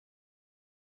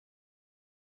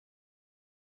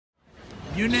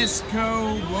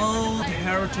UNESCO World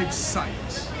Heritage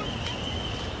Site.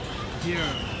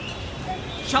 Here,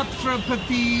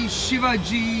 Chhatrapati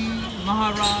Shivaji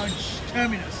Maharaj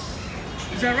Terminus.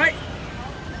 Is that right?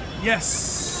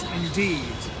 Yes, indeed.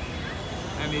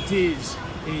 And it is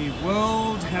a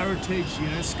World Heritage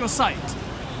UNESCO site.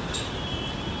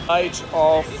 Site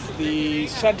of the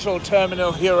central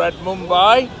terminal here at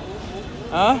Mumbai.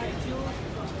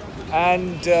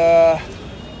 And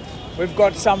we've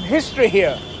got some history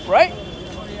here, right?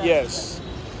 Yes,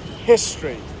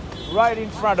 history right in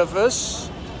front of us.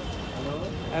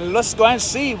 And let's go and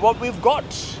see what we've got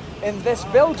in this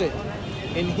building,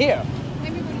 in here.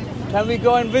 Can we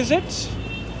go and visit?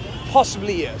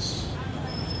 Possibly yes.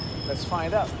 Let's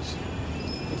find out.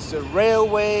 It's the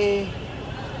railway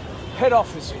head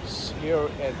offices here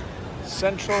at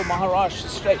Central Maharashtra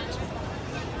State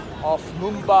of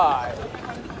Mumbai.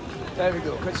 There we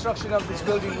go. Construction of this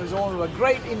building was on a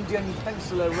great Indian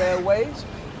Peninsular Railways.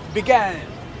 Began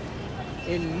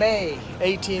in May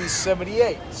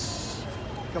 1878.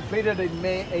 Completed in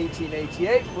May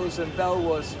 1888. Rosenbell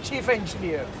was chief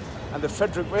engineer and the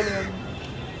Frederick William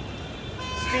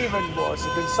Stephen was a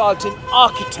consultant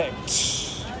architect.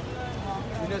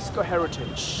 UNESCO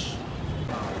Heritage.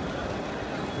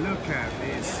 Look at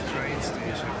this train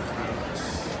station, folks.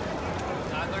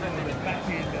 The back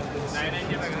end of this station. And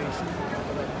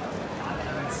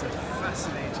it's a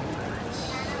fascinating place.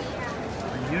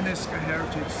 A UNESCO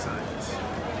Heritage Site.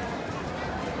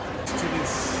 To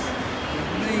this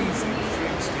amazing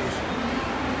train station.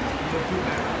 Look at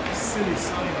that silly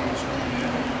signage on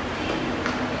there,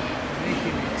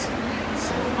 making it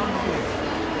so unreal.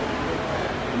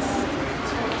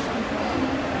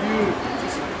 Beautiful,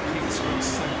 just like King's Cross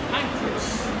St. Pancras.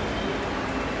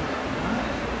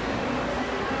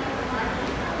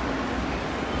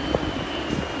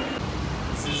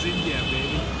 This is India,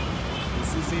 baby.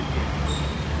 This is India.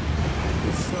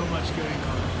 There's so much going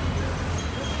on.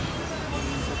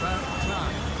 It's about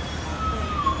time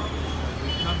we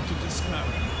come to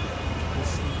discover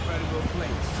this incredible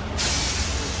place,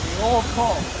 which we all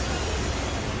call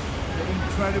the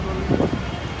incredible India.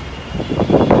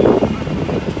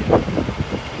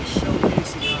 It's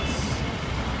showcasing us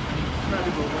an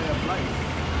incredible way of life,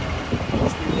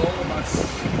 which we all of us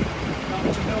come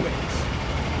to know it.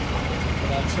 But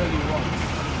I'll tell you what,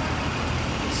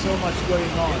 there's so much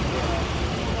going on here,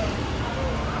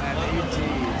 and it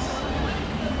is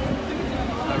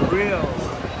a real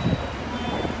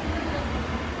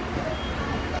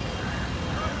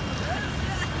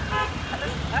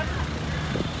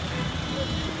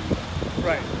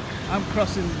right. I'm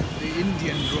crossing the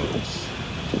Indian roads.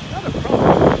 Not a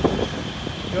problem.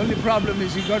 The only problem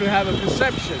is you've got to have a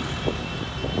perception.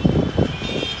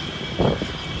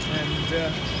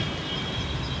 And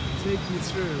take you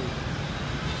through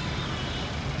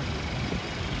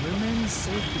Women's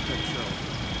Safety Patrol.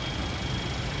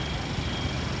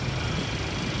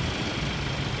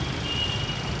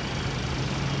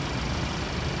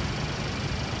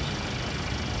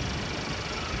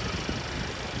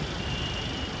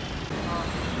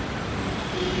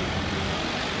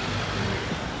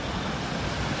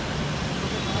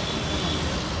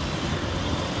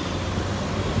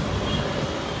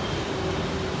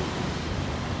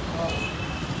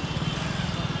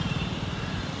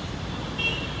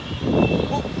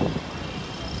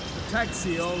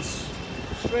 Taxi all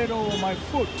straight over my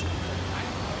foot.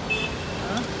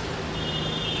 Huh?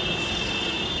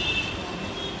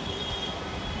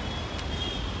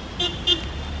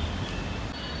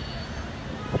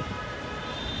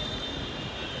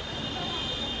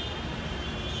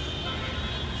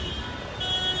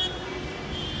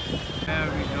 There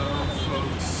we go,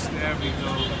 folks. There we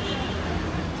go.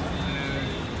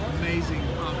 Amazing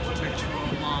architectural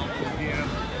marvel here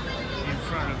in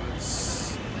front of us.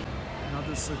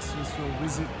 Another successful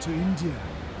visit to India,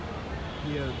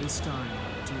 here this time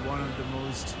to one of the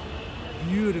most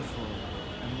beautiful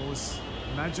and most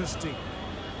majestic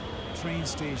train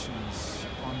stations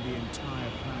on the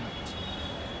entire planet.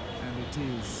 And it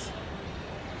is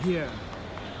here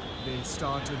they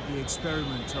started the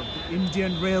experiment of the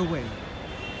Indian Railway.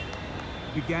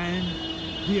 Began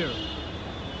here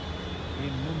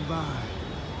in Mumbai.